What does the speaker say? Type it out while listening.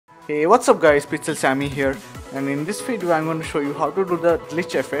Hey, what's up guys, Pixel Sammy here, and in this video I'm going to show you how to do the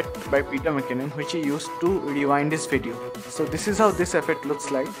glitch effect by Peter Mckinnon, which he used to rewind his video. So this is how this effect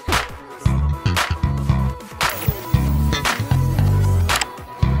looks like.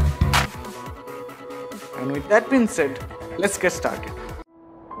 And with that being said, let's get started.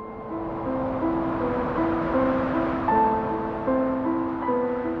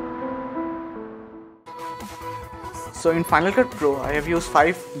 So in Final Cut Pro, I have used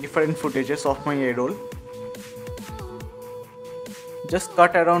 5 different footages of my A-roll. Just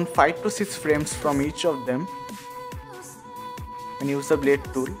cut around 5 to 6 frames from each of them and use the blade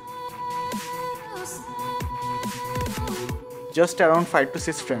tool. Just around 5 to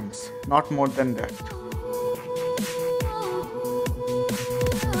 6 frames, not more than that.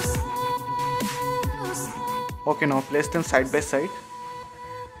 Okay, now place them side by side.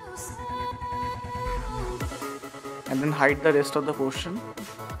 And then hide the rest of the portion,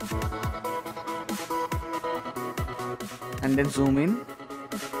 and then zoom in,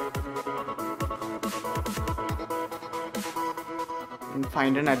 and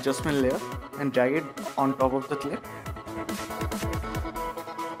find an adjustment layer and drag it on top of the clip,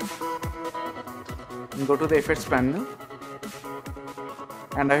 and go to the effects panel,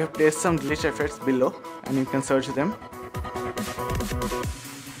 and I have placed some glitch effects below and you can search them.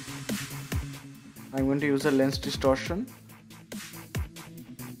 I'm going to use a lens distortion,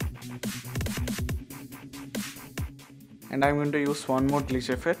 and I'm going to use one more glitch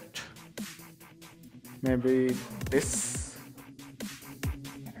effect, maybe this,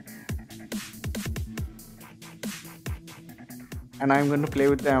 and I'm going to play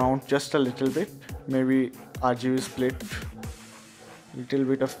with the amount just a little bit, maybe RGB split, little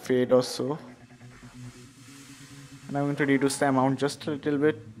bit of fade or so, and I'm going to reduce the amount just a little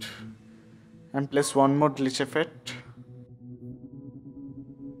bit and place one more glitch effect.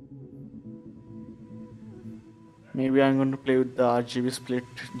 Maybe I'm going to play with the RGB split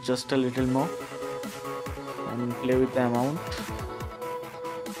just a little more and play with the amount.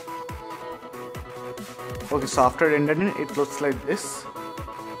 Okay, so after rendering it looks like this.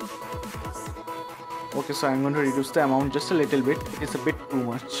 Okay, so I'm going to reduce the amount just a little bit, it's a bit too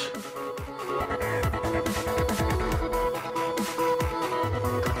much.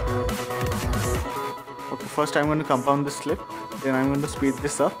 First I'm going to compound this clip, then I'm going to speed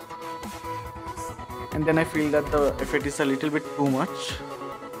this up, and then I feel that the effect is a little bit too much,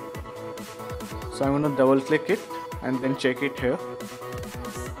 so I'm going to double click it and then check it here,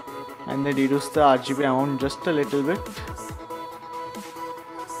 and then reduce the RGB amount just a little bit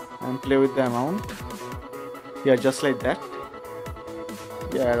and play with the amount. Yeah, just like that.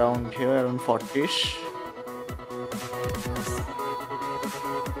 Yeah, around here, around 40ish.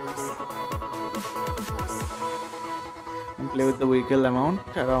 Play with the vehicle amount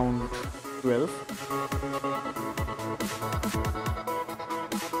around 12.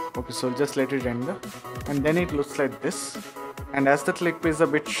 Okay, so just let it render, and then it looks like this. And as the clip is a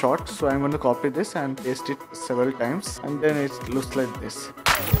bit short, so I'm going to copy this and paste it several times, and then it looks like this.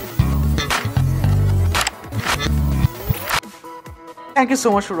 Thank you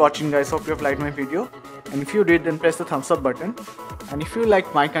so much for watching guys, hope you have liked my video, and if you did, then press the thumbs up button. And if you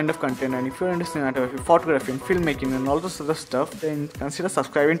like my kind of content, and if you're into cinematography, photography and filmmaking and all those other stuff, then consider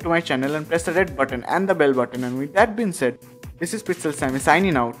subscribing to my channel and press the red button and the bell button. And with that being said, this is Pixel Sammy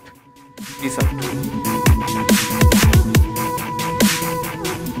signing out. Peace out.